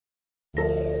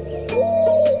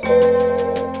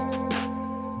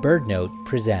BirdNote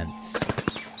presents.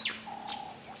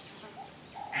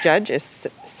 Judge is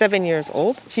 7 years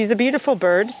old. She's a beautiful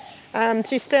bird.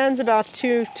 She stands about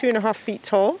 2.5 feet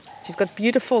tall. She's got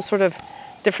beautiful sort of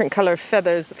different color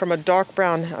feathers, from a dark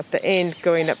brown at the end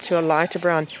going up to a lighter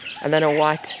brown, and then a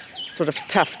white sort of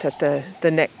tuft at the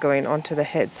neck going onto the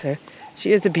head. So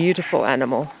she is a beautiful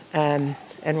animal,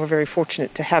 and we're very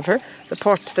fortunate to have her. The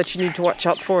part that you need to watch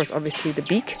out for is obviously the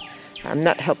beak.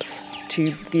 That helps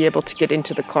to be able to get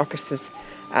into the carcasses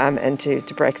and to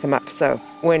break them up. So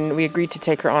when we agreed to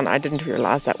take her on, I didn't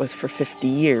realize that was for 50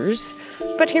 years.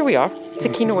 But here we are,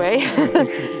 ticking away.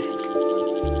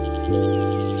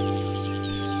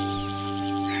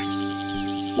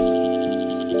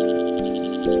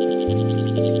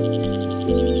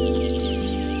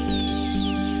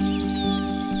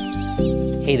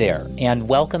 Hey there, and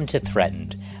welcome to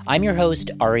Threatened. I'm your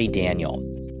host, Ari Daniel.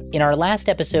 In our last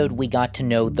episode, we got to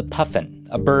know the puffin,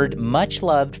 a bird much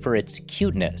loved for its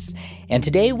cuteness. And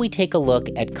today we take a look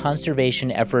at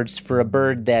conservation efforts for a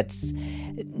bird that's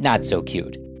not so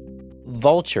cute.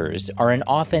 Vultures are an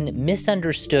often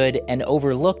misunderstood and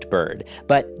overlooked bird,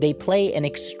 but they play an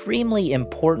extremely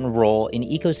important role in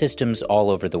ecosystems all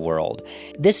over the world.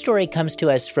 This story comes to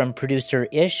us from producer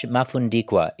Ish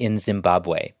Mafundikwa in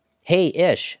Zimbabwe. Hey,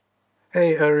 Ish.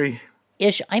 Hey, Ari.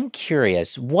 Ish, I'm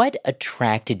curious, what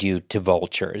attracted you to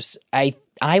vultures? I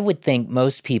would think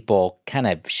most people kind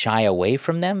of shy away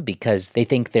from them because they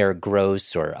think they're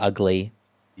gross or ugly.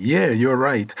 Yeah, you're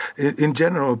right. In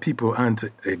general, people aren't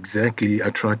exactly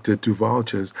attracted to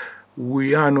vultures.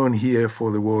 We are known here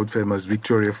for the world-famous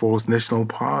Victoria Falls National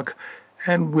Park,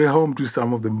 and we're home to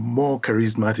some of the more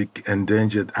charismatic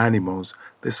endangered animals.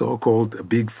 The so-called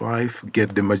Big Five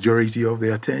get the majority of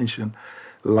the attention: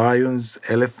 lions,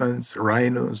 elephants,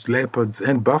 rhinos, leopards,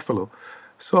 and buffalo.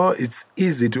 So it's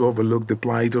easy to overlook the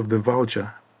plight of the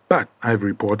vulture. But I've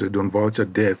reported on vulture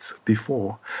deaths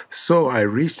before, so I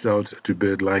reached out to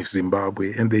BirdLife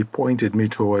Zimbabwe, and they pointed me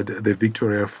toward the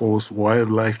Victoria Falls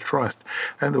Wildlife Trust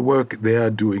and the work they are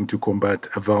doing to combat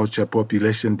vulture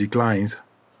population declines.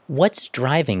 What's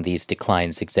driving these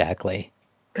declines exactly?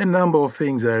 A number of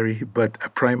things, Ari, but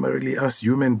primarily us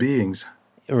human beings.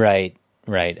 Right,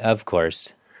 of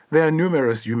course. There are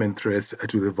numerous human threats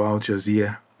to the vultures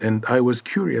here, and I was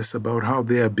curious about how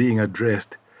they are being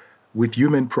addressed. With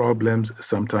human problems,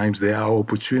 sometimes there are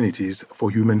opportunities for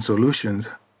human solutions.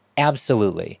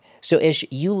 Absolutely. So, Ish,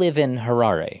 you live in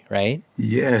Harare, right?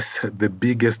 Yes, the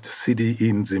biggest city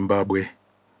in Zimbabwe.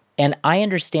 And I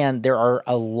understand there are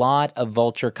a lot of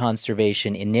vulture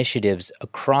conservation initiatives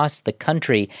across the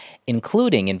country,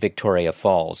 including in Victoria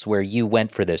Falls, where you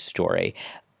went for this story.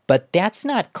 But that's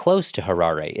not close to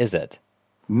Harare, is it?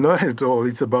 Not at all.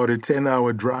 It's about a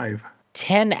 10-hour drive.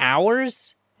 10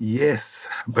 hours? Yes,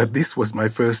 but this was my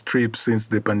first trip since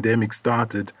the pandemic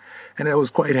started, and I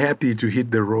was quite happy to hit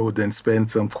the road and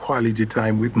spend some quality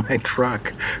time with my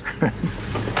truck.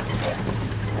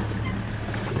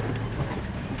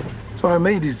 So I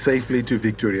made it safely to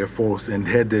Victoria Falls and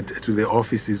headed to the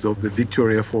offices of the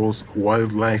Victoria Falls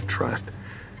Wildlife Trust.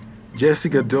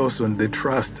 Jessica Dawson, the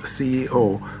Trust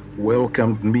CEO,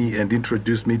 welcomed me and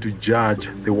introduced me to Judge,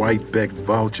 the white-backed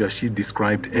vulture she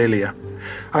described earlier.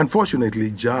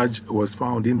 Unfortunately, Judge was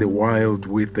found in the wild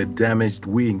with a damaged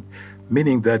wing,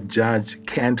 meaning that Judge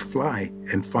can't fly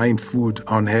and find food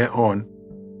on her own.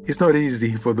 It's not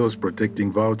easy for those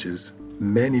protecting vultures.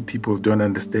 Many people don't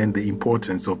understand the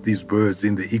importance of these birds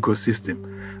in the ecosystem.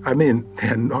 I mean,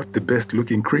 they're not the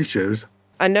best-looking creatures.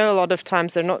 I know a lot of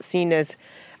times they're not seen as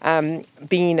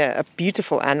being a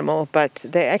beautiful animal, but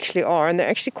they actually are, and they're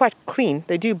actually quite clean.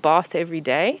 They do bath every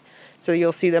day, so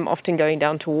you'll see them often going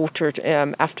down to water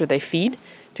after they feed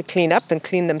to clean up and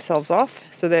clean themselves off.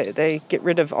 So they get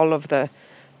rid of all of the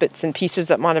bits and pieces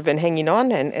that might have been hanging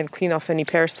on and clean off any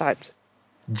parasites.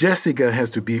 Jessica has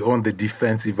to be on the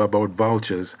defensive about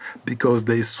vultures because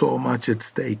there is so much at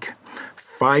stake.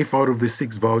 5 out of the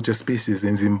 6 vulture species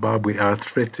in Zimbabwe are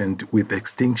threatened with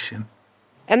extinction.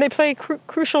 And they play a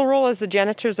crucial role as the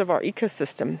janitors of our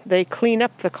ecosystem. They clean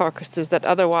up the carcasses that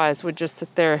otherwise would just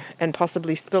sit there and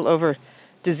possibly spill over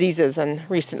diseases. And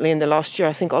recently in the last year,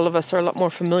 I think all of us are a lot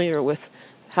more familiar with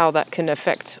how that can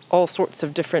affect all sorts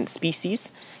of different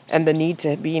species and the need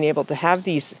to being able to have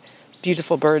these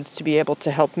beautiful birds to be able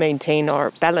to help maintain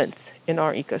our balance in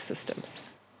our ecosystems.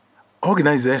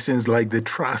 Organizations like the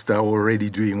Trust are already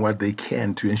doing what they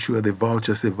can to ensure the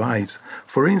vulture survives.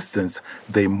 For instance,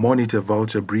 they monitor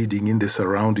vulture breeding in the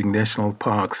surrounding national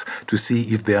parks to see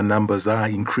if their numbers are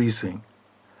increasing.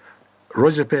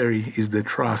 Roger Perry is the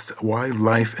Trust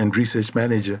Wildlife and Research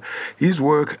Manager. His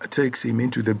work takes him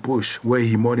into the bush where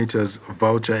he monitors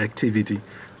vulture activity,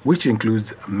 which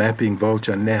includes mapping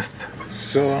vulture nests.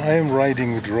 So I am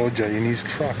riding with Roger in his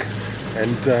truck,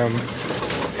 and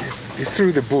it's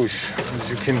through the bush. As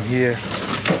you can hear,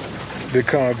 the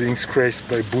car being scratched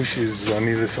by bushes on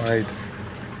either side.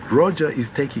 Roger is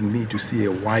taking me to see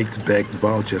a white-backed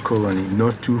vulture colony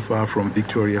not too far from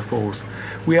Victoria Falls.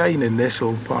 We are in a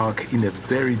national park in a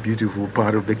very beautiful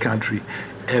part of the country.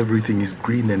 Everything is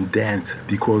green and dense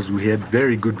because we had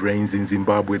very good rains in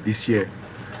Zimbabwe this year.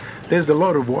 There's a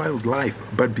lot of wildlife,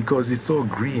 but because it's so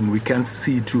green, we can't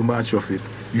see too much of it.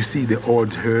 You see the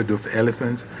odd herd of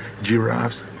elephants,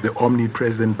 giraffes, the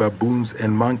omnipresent baboons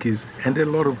and monkeys, and a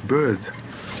lot of birds.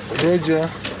 Roger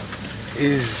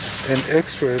is an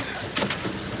expert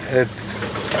at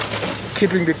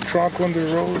keeping the truck on the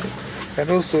road and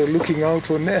also looking out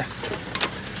for nests.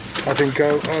 I think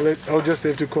I'll just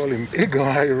have to call him Eagle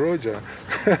Eye Roger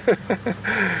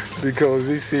because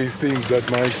he sees things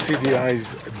that my city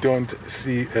eyes don't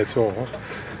see at all.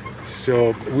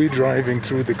 So we're driving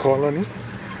through the colony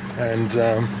and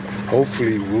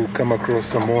hopefully we'll come across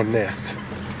some more nests.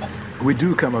 We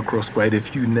do come across quite a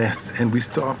few nests, and we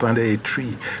stop under a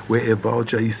tree where a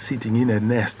vulture is sitting in a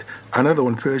nest. Another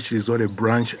one perches on a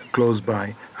branch close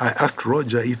by. I asked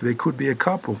Roger if they could be a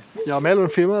couple. Yeah, male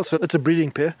and female, so it's a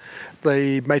breeding pair.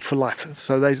 They mate for life,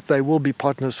 so they will be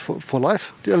partners for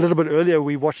life. A little bit earlier,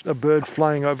 we watched a bird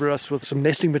flying over us with some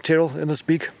nesting material in its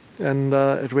beak, and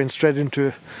it went straight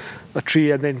into a tree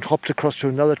and then hopped across to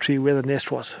another tree where the nest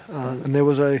was. And there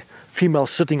was a female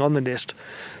sitting on the nest,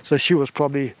 so she was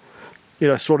probably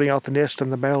sorting out the nest,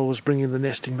 and the male was bringing the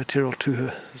nesting material to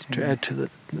her to add to the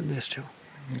nest.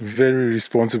 Very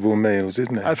responsible males,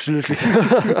 isn't it? Absolutely.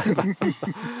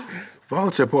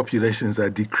 Vulture populations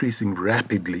are decreasing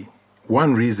rapidly.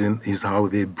 One reason is how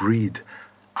they breed.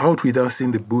 Out with us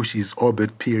in the bush is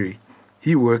Obert Phiri.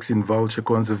 He works in vulture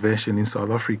conservation in South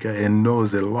Africa and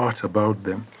knows a lot about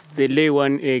them. They lay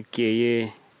one egg,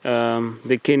 they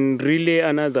can relay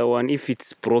another one if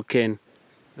it's broken.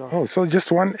 Oh, so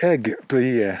just one egg per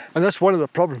year. And that's one of the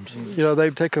problems. They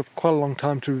take quite a long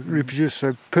time to reproduce.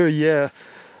 So per year,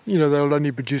 they'll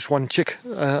only produce one chick.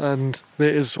 And there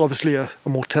is obviously a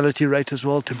mortality rate as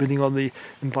well, depending on the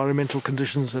environmental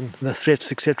conditions and the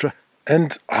threats, etc.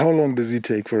 And how long does it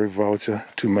take for a vulture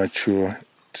to mature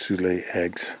to lay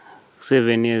eggs?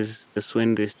 7 years, that's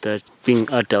when they start being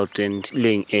adult and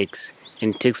laying eggs.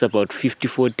 And it takes about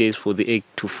 54 days for the egg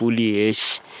to fully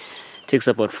hatch. Takes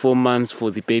about 4 months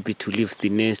for the baby to leave the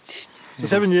nest. So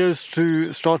 7 years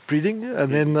to start breeding,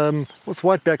 and then with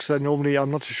whitebacks, they normally,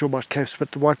 I'm not too sure about capes,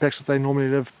 but the whitebacks, they normally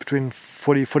live between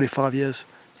 45 years.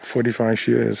 45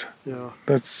 years? Yeah.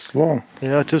 That's long.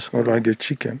 Yeah, it is. Not like a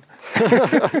chicken.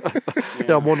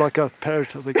 Yeah, more like a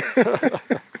parrot, I think.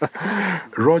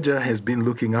 Roger has been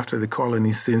looking after the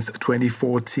colony since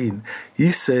 2014.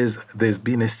 He says there's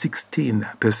been a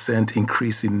 16%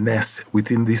 increase in nests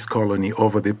within this colony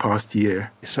over the past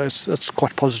year. So it's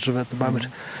quite positive at the moment.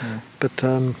 But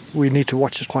we need to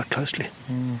watch it quite closely.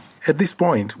 At this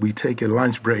point, we take a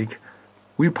lunch break.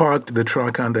 We parked the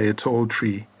truck under a tall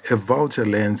tree. A vulture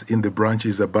lands in the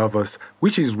branches above us,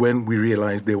 which is when we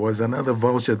realized there was another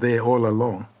vulture there all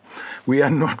along. We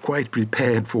are not quite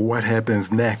prepared for what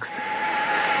happens next.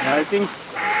 I think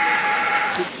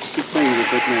it's playing the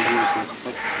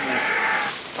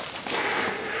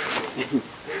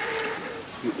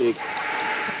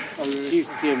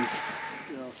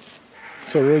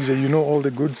So Roger, you know all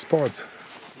the good spots.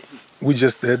 We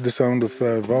just heard the sound of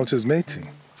vultures mating.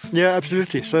 Yeah,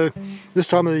 absolutely. So this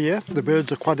time of the year, the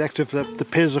birds are quite active. The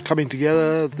pairs are coming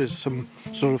together. There's some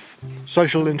sort of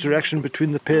social interaction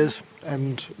between the pairs.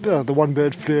 And the one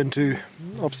bird flew into,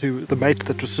 obviously, the mate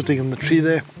that was sitting in the tree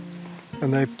there.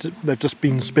 And they've just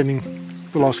been spending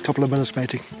the last couple of minutes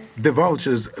mating. The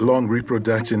vulture's long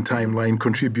reproduction timeline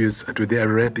contributes to their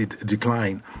rapid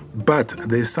decline. But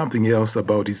there's something else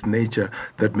about its nature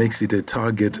that makes it a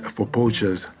target for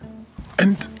poachers.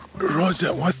 And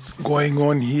Roger, what's going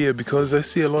on here? Because I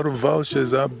see a lot of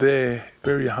vultures up there,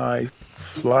 very high,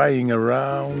 flying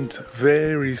around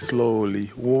very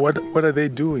slowly. What are they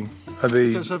doing? Are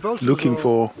they looking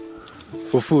for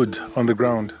food on the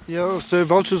ground? Yeah, so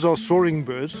vultures are soaring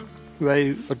birds.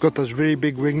 They've got those very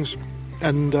big wings.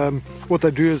 And what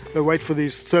they do is they wait for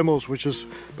these thermals, which is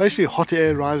basically hot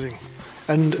air rising.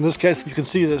 And in this case, you can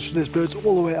see there's birds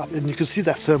all the way up. And you can see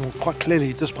that thermal quite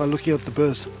clearly just by looking at the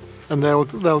birds. And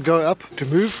they'll go up to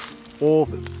move or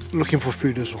looking for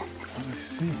food as well. I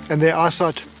see. And their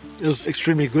eyesight is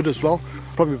extremely good as well,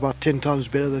 probably about 10 times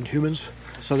better than humans.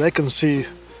 So they can see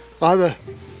either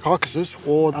carcasses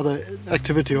or other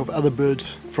activity of other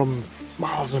birds from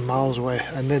miles and miles away,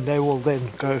 and then they will then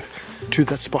go to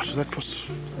that spot. That was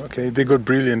Okay, they got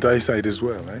brilliant eyesight as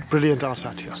well, eh? brilliant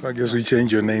eyesight here. So I guess we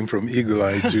change your name from Eagle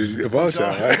Eye to vulture,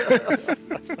 right?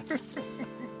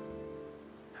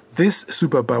 This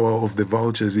superpower of the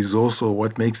vultures is also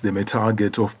what makes them a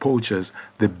target of poachers,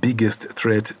 the biggest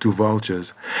threat to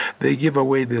vultures. They give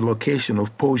away the location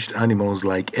of poached animals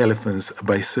like elephants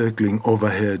by circling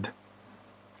overhead.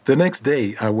 The next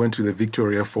day, I went to the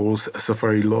Victoria Falls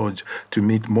Safari Lodge to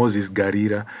meet Moses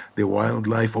Garira, the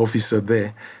wildlife officer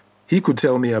there. He could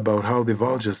tell me about how the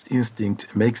vulture's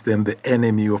instinct makes them the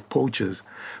enemy of poachers.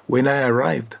 When I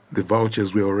arrived, the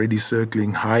vultures were already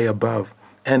circling high above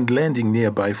and landing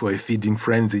nearby for a feeding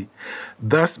frenzy.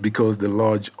 Thus, because the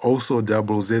lodge also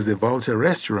doubles as a vulture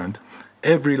restaurant,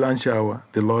 every lunch hour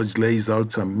the lodge lays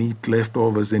out some meat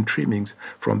leftovers and trimmings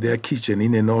from their kitchen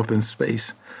in an open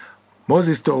space.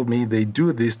 Moses told me they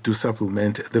do this to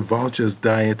supplement the vulture's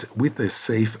diet with a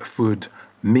safe food,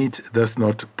 meat that's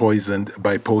not poisoned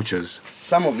by poachers.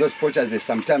 Some of those poachers, they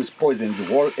sometimes poison the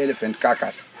whole elephant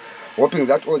carcass, hoping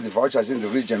that all the vultures in the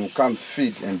region will come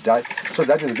feed and die, so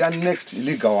that in their next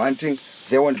illegal hunting,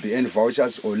 there won't be any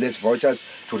vultures or less vultures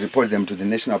to report them to the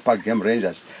National Park Game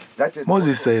Rangers.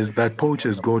 Moses says that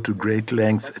poachers go to great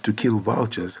lengths to kill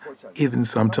vultures, even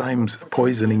sometimes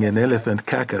poisoning an elephant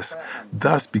carcass.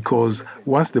 Thus, because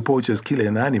once the poachers kill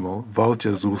an animal,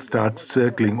 vultures will start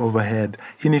circling overhead,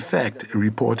 in effect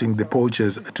reporting the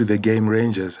poachers to the game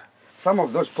rangers. Some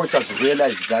of those poachers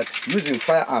realize that using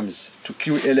firearms to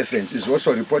kill elephants is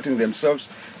also reporting themselves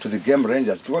to the game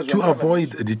rangers. To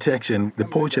avoid detection, the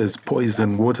poachers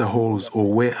poison water holes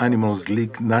or where animals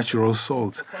leak natural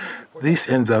salt. This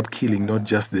ends up killing not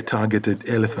just the targeted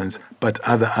elephants, but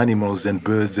other animals and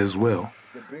birds as well.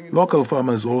 Local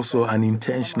farmers also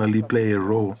unintentionally play a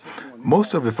role.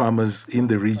 Most of the farmers in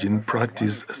the region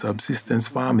practice subsistence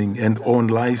farming and own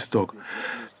livestock.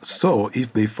 So,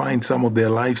 if they find some of their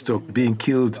livestock being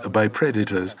killed by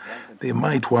predators, they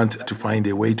might want to find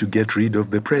a way to get rid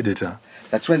of the predator.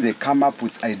 That's when they come up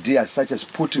with ideas such as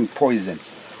putting poison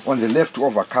on the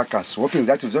leftover carcass, hoping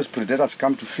that if those predators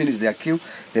come to finish their kill,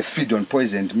 they feed on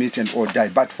poisoned meat and all die.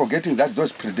 But forgetting that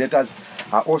those predators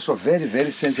are also very,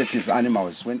 very sensitive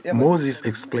animals. Moses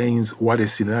explains what a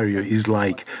scenario is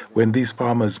like when these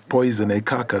farmers poison a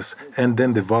carcass and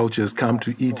then the vultures come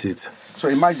to eat it. So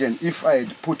imagine if I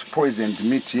had put poisoned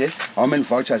meat here, how many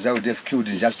vultures I would have killed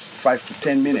in just 5 to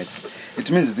 10 minutes. It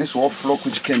means this whole flock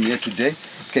which came here today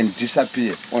can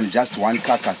disappear on just one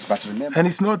carcass. But remember, and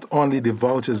it's not only the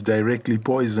vultures directly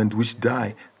poisoned which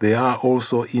die, there are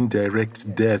also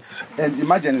indirect deaths. And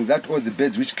imagining that all the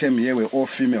birds which came here were all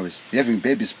females, having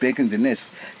babies back in the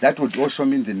nest, that would also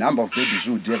mean the number of babies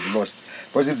would have lost.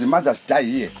 Because if the mothers die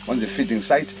here on the feeding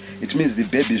site, it means the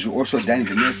babies will also die in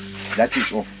the nest, that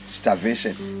is of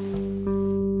starvation.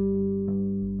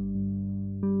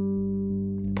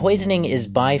 Poisoning is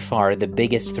by far the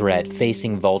biggest threat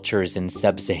facing vultures in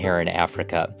sub-Saharan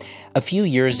Africa. A few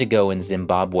years ago in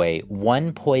Zimbabwe,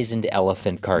 one poisoned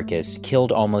elephant carcass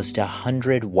killed almost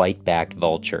 100 white-backed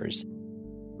vultures.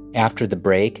 After the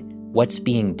break, what's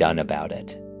being done about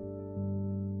it?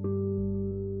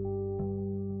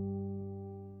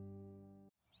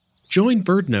 Join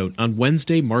BirdNote on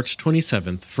Wednesday, March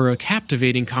 27th for a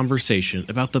captivating conversation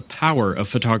about the power of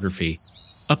photography.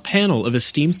 A panel of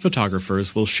esteemed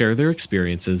photographers will share their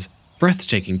experiences,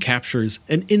 breathtaking captures,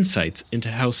 and insights into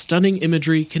how stunning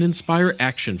imagery can inspire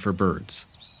action for birds.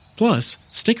 Plus,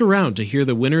 stick around to hear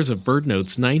the winners of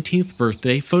BirdNote's 19th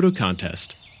birthday photo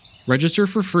contest. Register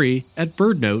for free at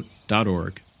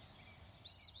birdnote.org.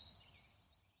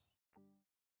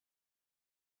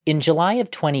 In July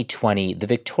of 2020, the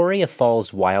Victoria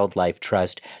Falls Wildlife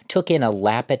Trust took in a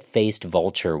lappet-faced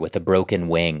vulture with a broken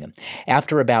wing.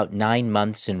 After about 9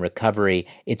 months in recovery,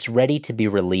 it's ready to be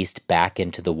released back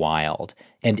into the wild,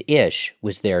 and Ish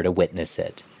was there to witness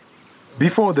it.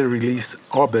 Before the release,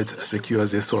 Orbit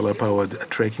secures a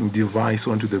solar-powered tracking device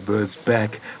onto the bird's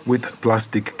back with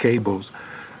plastic cables.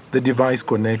 The device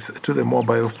connects to the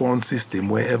mobile phone system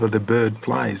wherever the bird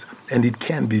flies, and it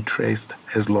can be traced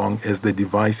as long as the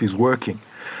device is working.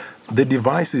 The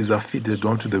devices are fitted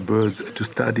onto the birds to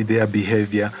study their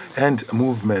behavior and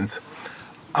movements.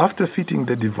 After fitting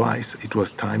the device, it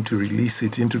was time to release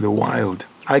it into the wild.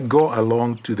 I go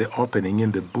along to the opening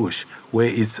in the bush where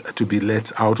it's to be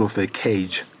let out of a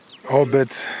cage.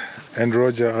 Albert and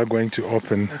Roger are going to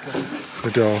open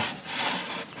the door.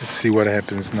 Let's see what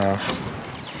happens now.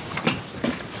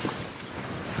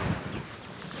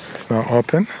 It's now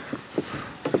open,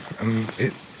 and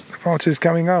the vulture is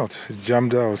coming out. It's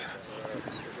jumped out.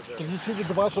 Did you see the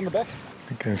device on the back?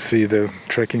 You can see the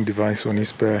tracking device on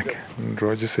his back. And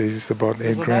Roger says it's about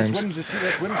 8 grams. Nice wind. Did you see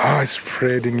that wind? It's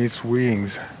spreading its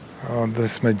wings. Oh,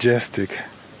 that's majestic.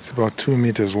 It's about 2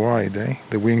 meters wide,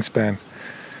 The wingspan.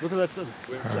 Look at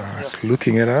that. It's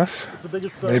looking at us, The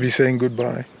biggest, maybe saying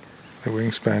goodbye. The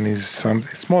wingspan is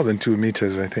it's more than 2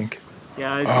 meters, I think.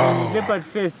 Yeah, the leopard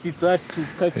first it's hard to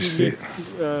calculate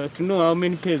to know how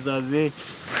many pairs are there.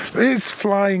 It's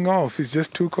flying off. It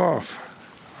just took off.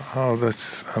 Oh,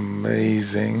 that's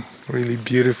amazing. Really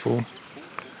beautiful.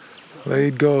 There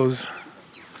it goes.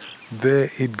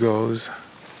 There it goes.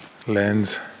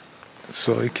 Lands.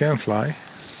 So it can fly.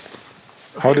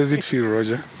 How does it feel,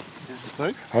 Roger?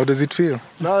 Sorry? How does it feel?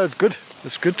 No, it's good.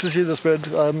 It's good to see this bird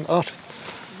out.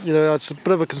 It's a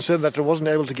bit of a concern that it wasn't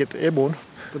able to get airborne,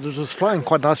 but it was flying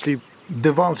quite nicely.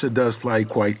 The vulture does fly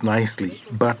quite nicely,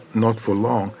 but not for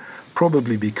long,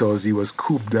 probably because he was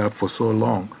cooped up for so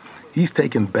long. He's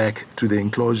taken back to the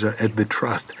enclosure at the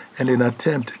trust, and an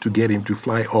attempt to get him to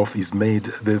fly off is made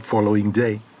the following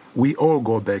day. We all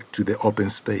go back to the open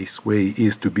space where he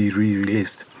is to be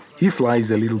re-released. He flies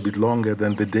a little bit longer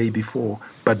than the day before,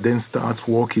 but then starts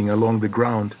walking along the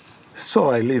ground. So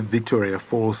I leave Victoria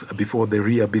Falls before the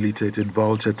rehabilitated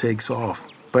vulture takes off.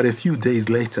 But a few days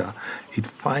later, it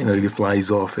finally flies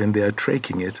off and they are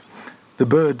tracking it. The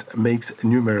bird makes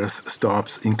numerous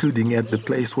stops, including at the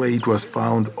place where it was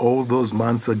found all those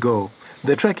months ago.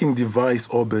 The tracking device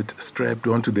Orbit strapped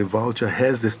onto the vulture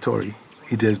has a story.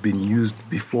 It has been used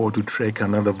before to track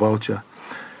another vulture.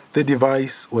 The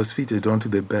device was fitted onto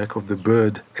the back of the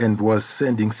bird and was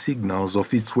sending signals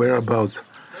of its whereabouts.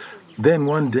 Then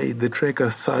one day, the tracker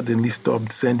suddenly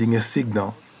stopped sending a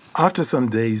signal. After some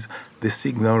days, the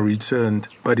signal returned,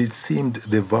 but it seemed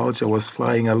the vulture was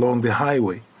flying along the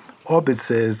highway. Orbit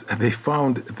says they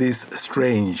found this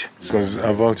strange. Because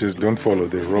our vultures don't follow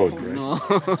the road, right? No,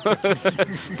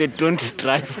 they don't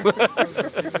drive.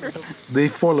 They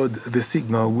followed the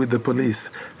signal with the police,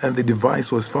 and the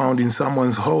device was found in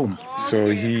someone's home. So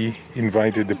he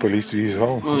invited the police to his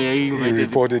home. Oh, yeah, he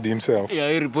reported himself.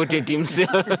 Yeah, he reported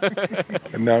himself.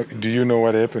 Now, do you know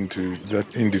what happened to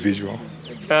that individual?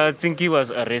 I think he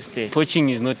was arrested. Poaching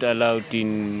is not allowed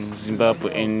in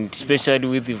Zimbabwe, and especially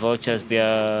with the vultures, they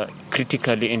are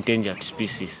critically endangered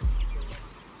species.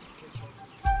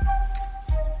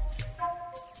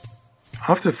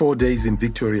 After 4 days in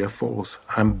Victoria Falls,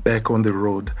 I'm back on the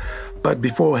road. But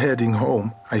before heading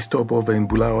home, I stop over in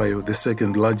Bulawayo, the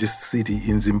second largest city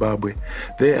in Zimbabwe.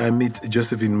 There I meet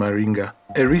Josephine Maringa,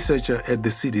 a researcher at the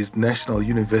city's National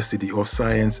University of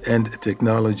Science and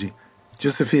Technology.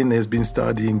 Josephine has been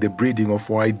studying the breeding of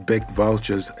white-backed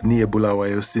vultures near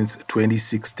Bulawayo since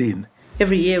 2016.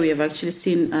 Every year we have actually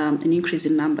seen an increase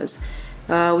in numbers.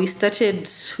 We started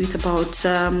with about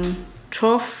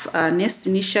 12 nests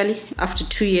initially. After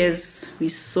 2 years, we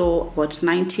saw about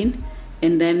 19.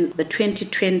 And then the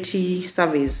 2020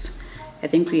 surveys, I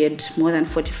think we had more than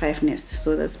 45 nests.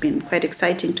 So that's been quite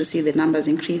exciting to see the numbers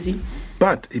increasing.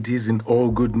 But it isn't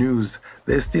all good news.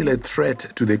 There's still a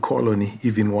threat to the colony,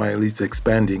 even while it's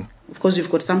expanding. Of course, we've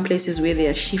got some places where they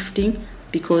are shifting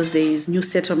because there is new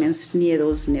settlements near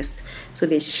those nests. So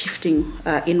they're shifting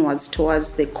inwards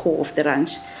towards the core of the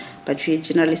ranch. But we're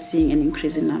generally seeing an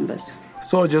increase in numbers.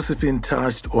 So Josephine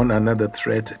touched on another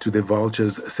threat to the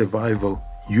vulture's survival: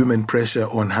 human pressure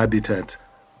on habitat.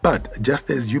 But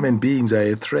just as human beings are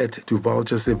a threat to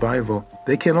vulture survival,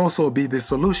 they can also be the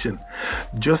solution.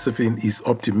 Josephine is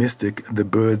optimistic the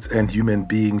birds and human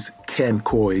beings can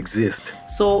coexist.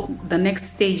 So the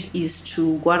next stage is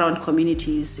to go around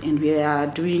communities, and we are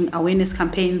doing awareness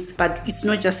campaigns. But it's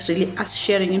not just really us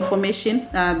sharing information.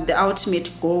 The ultimate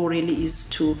goal really is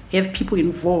to have people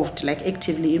involved, like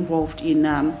actively involved in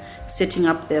setting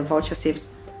up their vulture safes.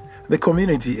 The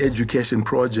Community Education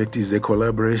Project is a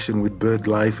collaboration with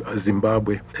BirdLife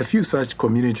Zimbabwe. A few such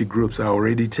community groups are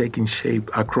already taking shape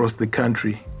across the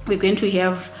country. We're going to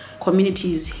have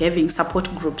communities having support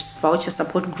groups, vulture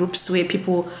support groups, where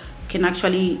people can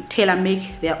actually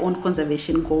tailor-make their own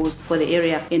conservation goals for the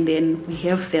area, and then we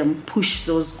have them push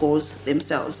those goals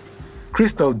themselves.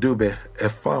 Crystal Dube, a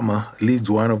farmer, leads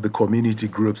one of the community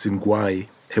groups in Gwai,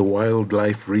 a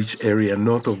wildlife-rich area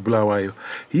north of Bulawayo.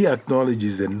 He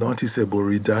acknowledges a noticeable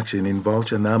reduction in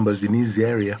vulture numbers in his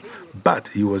area, but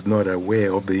he was not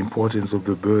aware of the importance of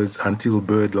the birds until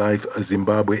BirdLife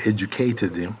Zimbabwe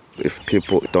educated him. If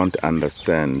people don't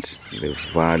understand the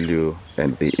value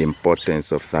and the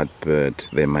importance of that bird,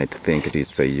 they might think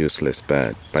it's a useless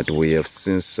bird. But we have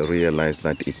since realized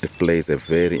that it plays a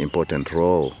very important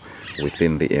role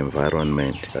within the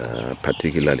environment,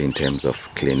 particularly in terms of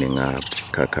cleaning up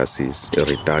carcasses, a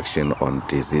reduction on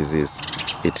diseases.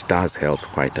 It does help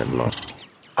quite a lot.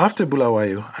 After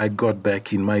Bulawayo, I got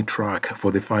back in my truck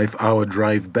for the 5-hour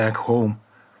drive back home.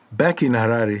 Back in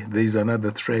Harare, there is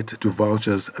another threat to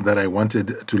vultures that I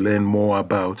wanted to learn more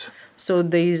about. So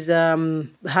there is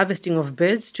harvesting of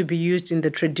birds to be used in the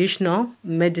traditional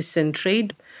medicine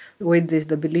trade, where there's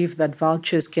the belief that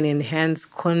vultures can enhance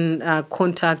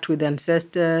contact with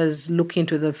ancestors, look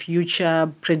into the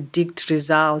future, predict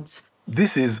results.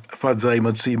 This is Fadzai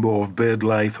Matsimbo of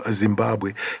BirdLife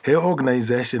Zimbabwe. Her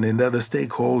organization and other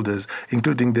stakeholders,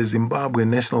 including the Zimbabwe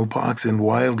National Parks and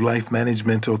Wildlife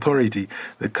Management Authority,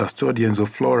 the custodians of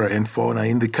flora and fauna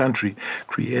in the country,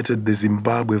 created the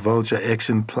Zimbabwe Vulture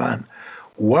Action Plan.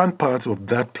 One part of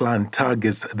that plan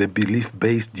targets the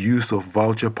belief-based use of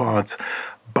vulture parts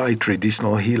by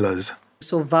traditional healers.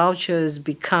 So vultures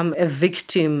become a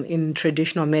victim in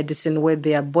traditional medicine where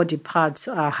their body parts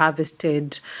are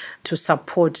harvested to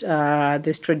support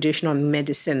this traditional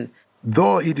medicine.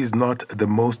 Though it is not the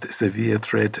most severe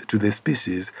threat to the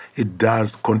species, it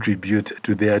does contribute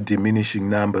to their diminishing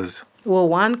numbers. Well,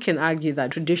 one can argue that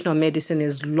traditional medicine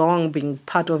has long been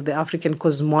part of the African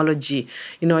cosmology.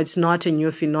 It's not a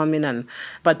new phenomenon.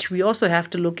 But we also have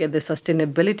to look at the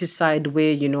sustainability side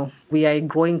where, we are a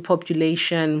growing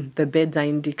population, the birds are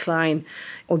in decline,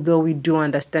 although we do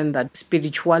understand that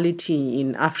spirituality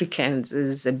in Africans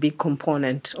is a big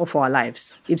component of our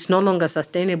lives. It's no longer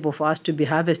sustainable for us to be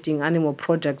harvesting animal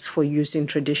products for use in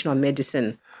traditional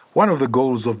medicine. One of the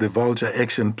goals of the Vulture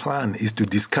Action Plan is to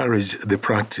discourage the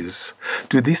practice.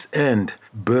 To this end,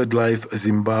 BirdLife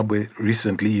Zimbabwe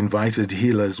recently invited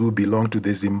healers who belong to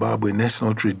the Zimbabwe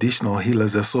National Traditional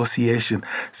Healers Association,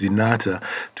 ZINATA,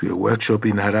 to a workshop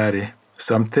in Harare.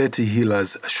 Some 30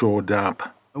 healers showed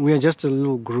up. We are just a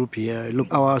little group here.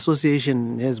 Look, our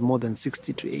association has more than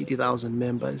 60 to 80,000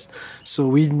 members. So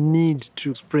we need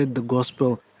to spread the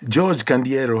gospel. George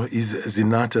Candiero is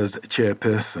ZINATA's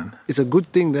chairperson. It's a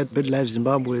good thing that BirdLife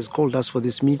Zimbabwe has called us for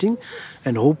this meeting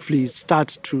and hopefully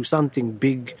start to something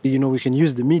big. We can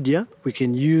use the media, we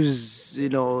can use,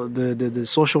 the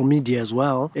social media as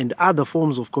well and other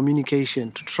forms of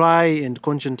communication to try and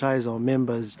conscientize our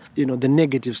members, the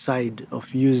negative side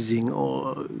of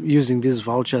using these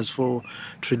vultures for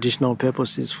traditional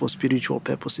purposes, for spiritual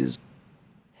purposes.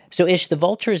 So, Ish, the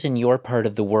vultures in your part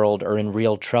of the world are in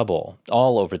real trouble,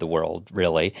 all over the world,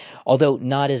 really, although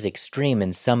not as extreme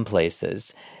in some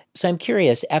places. So I'm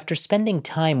curious, after spending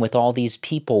time with all these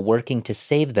people working to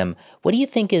save them, what do you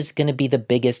think is going to be the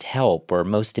biggest help or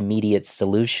most immediate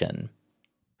solution?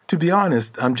 To be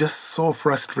honest, I'm just so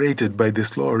frustrated by the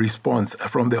slow response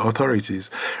from the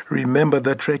authorities. Remember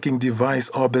that tracking device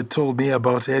Orbit told me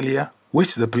about earlier,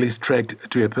 which the police tracked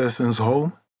to a person's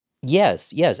home?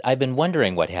 Yes, I've been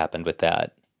wondering what happened with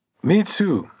that. Me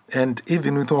too. And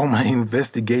even with all my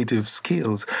investigative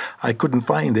skills, I couldn't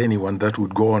find anyone that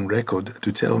would go on record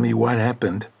to tell me what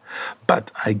happened.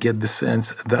 But I get the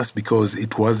sense that's because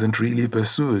it wasn't really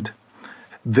pursued.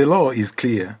 The law is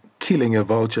clear. Killing a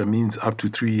vulture means up to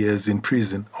 3 years in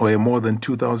prison or a more than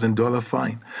 $2,000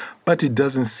 fine. But it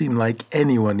doesn't seem like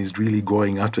anyone is really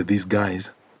going after these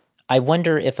guys. I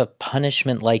wonder if a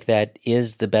punishment like that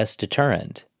is the best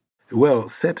deterrent. Well,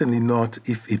 certainly not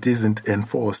if it isn't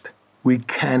enforced. We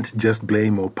can't just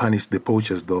blame or punish the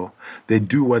poachers, though. They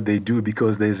do what they do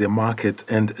because there's a market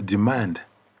and demand.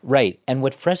 Right, and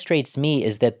what frustrates me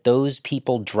is that those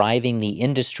people driving the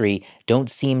industry don't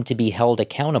seem to be held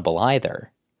accountable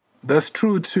either. That's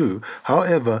true, too.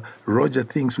 However, Roger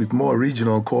thinks with more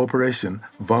regional cooperation,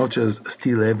 vultures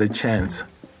still have a chance.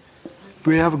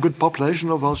 We have a good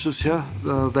population of vultures here.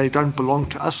 They don't belong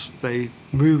to us. They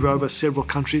move over several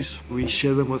countries. We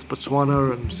share them with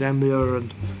Botswana and Zambia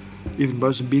and even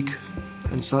Mozambique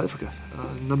and South Africa,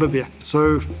 Namibia.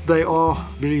 So they are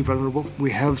very vulnerable. We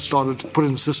have started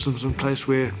putting systems in place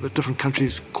where the different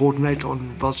countries coordinate on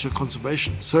vulture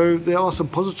conservation. So there are some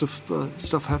positive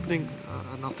stuff happening,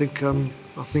 and I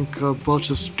think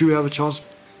vultures do have a chance.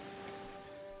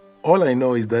 All I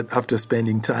know is that after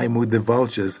spending time with the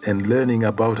vultures and learning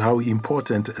about how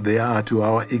important they are to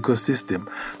our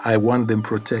ecosystem, I want them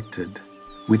protected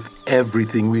with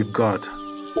everything we've got.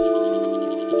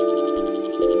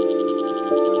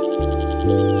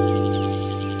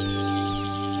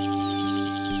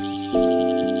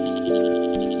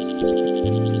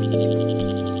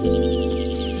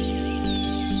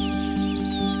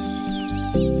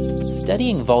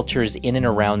 Studying vultures in and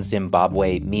around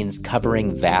Zimbabwe means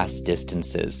covering vast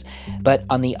distances. But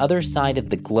on the other side of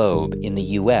the globe, in the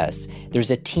U.S., there's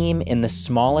a team in the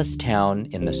smallest town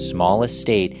in the smallest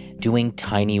state doing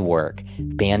tiny work,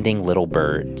 banding little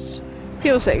birds.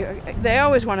 People say, they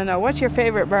always want to know, what's your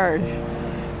favorite bird?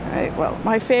 Right, well,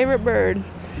 my favorite bird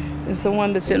is the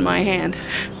one that's in my hand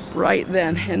right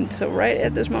then. And so right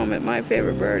at this moment, my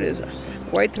favorite bird is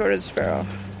a white-throated sparrow.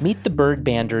 Meet the bird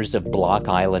banders of Block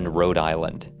Island, Rhode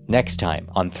Island, next time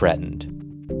on Threatened.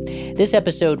 This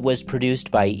episode was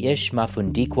produced by Ish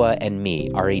Mafundikwa and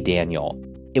me, Ari Daniel.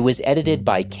 It was edited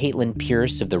by Caitlin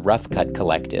Pierce of the Rough Cut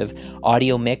Collective,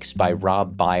 audio mixed by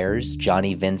Rob Byers,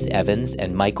 Johnny Vince Evans,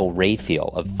 and Michael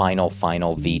Rayfield of Final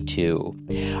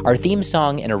V2. Our theme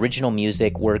song and original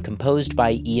music were composed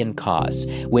by Ian Koss,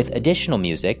 with additional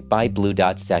music by Blue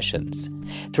Dot Sessions.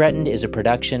 Threatened is a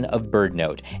production of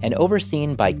BirdNote and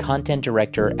overseen by content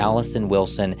director Allison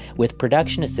Wilson with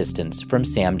production assistance from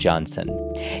Sam Johnson.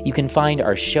 You can find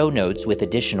our show notes with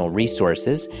additional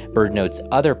resources, BirdNote's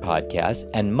other podcasts,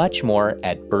 and much more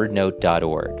at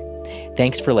birdnote.org.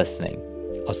 Thanks for listening.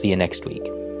 I'll see you next week.